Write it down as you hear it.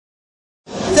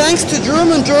thanks to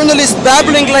German journalists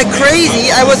babbling like crazy,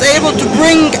 I was able to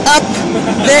bring up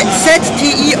the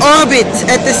ZTE Orbit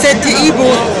at the ZTE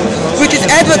booth, which is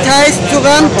advertised to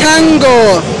run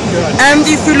Tango. And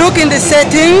if we look in the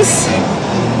settings,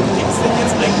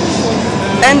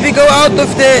 and we go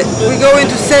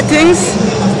into settings,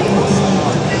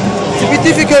 it's a bit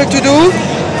difficult to do.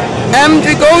 And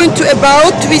we go into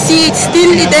about, we see it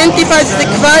still identifies as the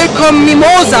Qualcomm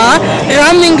Mimosa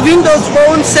running Windows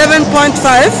Phone 7.5.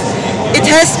 It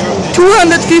has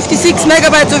 256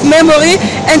 megabytes of memory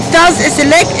and does a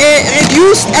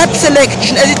reduced app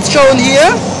selection as it's shown here.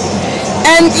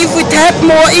 And if we tap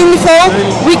more info,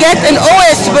 we get an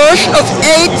OS version of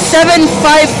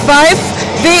 8755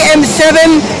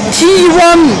 VM7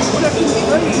 T1.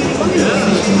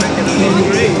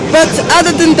 But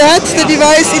other than that, the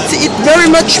device, it very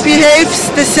much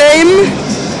behaves the same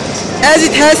as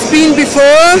it has been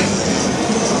before.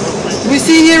 We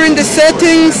see here in the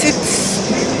settings,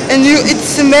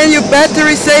 it's a menu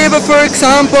battery saver, for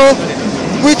example,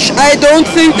 which I don't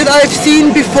think that I've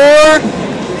seen before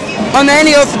on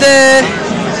any of the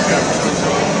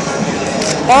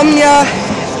Omnia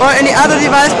or any other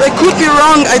device. But I could be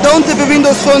wrong. I don't have a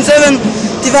Windows Phone 7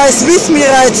 device with me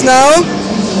right now.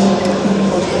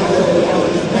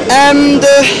 And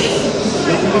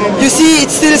you see it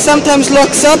still sometimes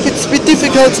locks up, it's a bit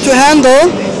difficult to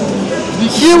handle.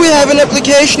 Here we have an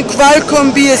application,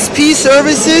 Qualcomm BSP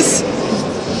services.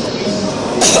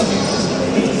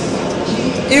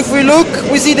 If we look,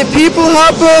 we see the people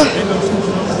hub.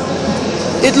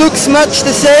 It looks much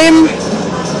the same.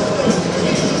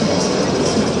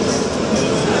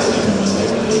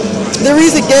 There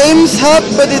is a games hub,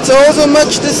 but it's also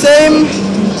much the same.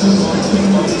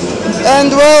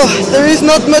 And well, there is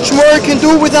not much more I can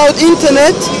do without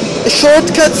internet. A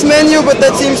shortcuts menu, but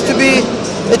that seems to be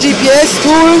a GPS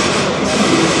tool.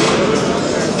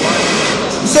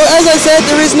 So as I said,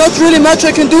 there is not really much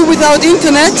I can do without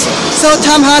internet. So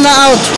Tam Hana out.